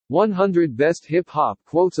100 Best Hip-Hop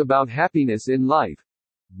Quotes About Happiness in Life.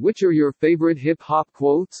 Which are your favorite hip-hop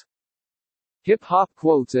quotes? Hip-hop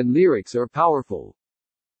quotes and lyrics are powerful.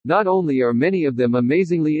 Not only are many of them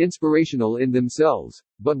amazingly inspirational in themselves,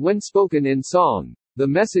 but when spoken in song, the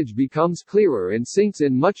message becomes clearer and sinks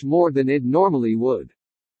in much more than it normally would.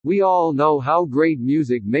 We all know how great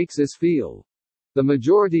music makes us feel. The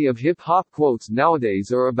majority of hip-hop quotes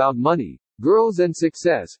nowadays are about money, girls and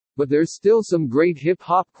success, but there's still some great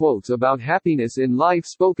hip-hop quotes about happiness in life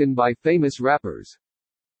spoken by famous rappers.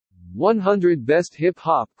 100 Best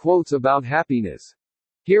Hip-Hop Quotes About Happiness.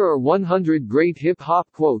 Here are 100 great hip-hop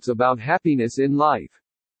quotes about happiness in life.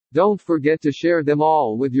 Don't forget to share them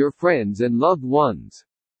all with your friends and loved ones.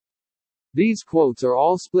 These quotes are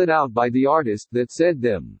all split out by the artist that said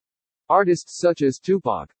them. Artists such as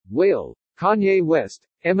Tupac, Whale, Kanye West,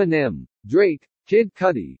 Eminem, Drake, Kid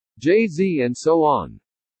Cudi, Jay-Z and so on.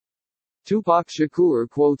 Tupac Shakur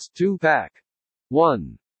quotes Tupac.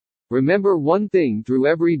 1. Remember one thing through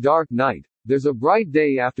every dark night, there's a bright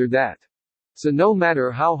day after that. So no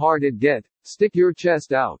matter how hard it get, stick your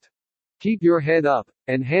chest out. Keep your head up,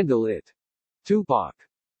 and handle it. Tupac.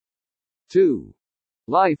 2.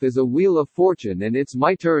 Life is a wheel of fortune and it's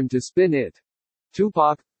my turn to spin it.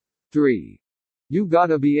 Tupac. 3. You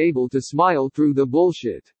gotta be able to smile through the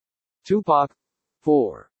bullshit. Tupac.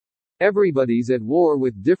 4. Everybody's at war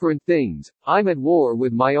with different things, I'm at war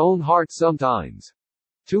with my own heart sometimes.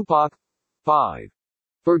 Tupac. 5.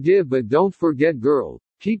 Forgive but don't forget girl,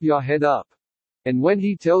 keep your head up. And when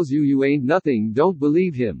he tells you you ain't nothing don't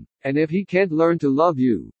believe him, and if he can't learn to love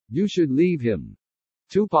you, you should leave him.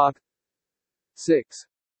 Tupac. 6.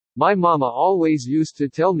 My mama always used to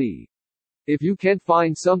tell me, if you can't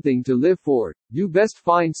find something to live for, you best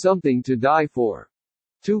find something to die for.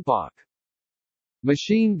 Tupac.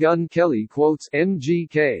 Machine Gun Kelly quotes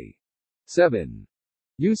MGK. 7.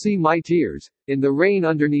 You see my tears, in the rain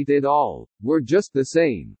underneath it all, we're just the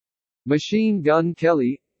same. Machine Gun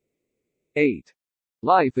Kelly. 8.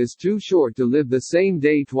 Life is too short to live the same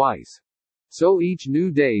day twice. So each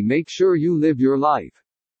new day make sure you live your life.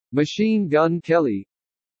 Machine Gun Kelly.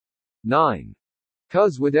 9.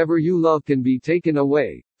 'Cause whatever you love can be taken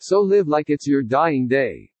away, so live like it's your dying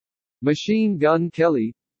day. Machine Gun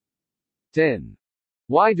Kelly. 10.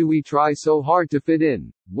 Why do we try so hard to fit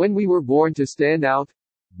in, when we were born to stand out?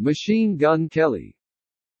 Machine Gun Kelly.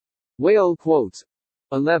 Whale quotes.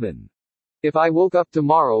 11. If I woke up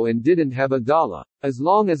tomorrow and didn't have $1, as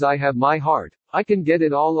long as I have my heart, I can get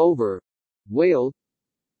it all over. Whale.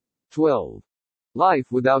 12.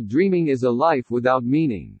 Life without dreaming is a life without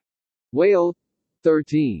meaning. Whale.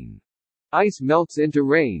 13. Ice melts into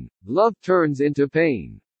rain, love turns into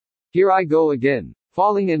pain. Here I go again,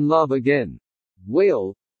 falling in love again.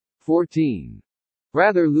 Whale. 14.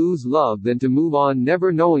 Rather lose love than to move on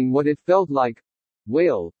never knowing what it felt like.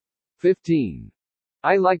 Whale. 15.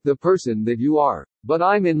 I like the person that you are, but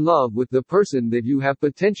I'm in love with the person that you have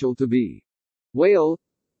potential to be. Whale.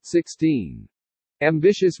 16.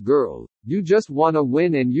 Ambitious girl, you just wanna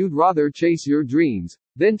win and you'd rather chase your dreams,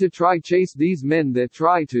 than to try chase these men that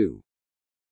try to.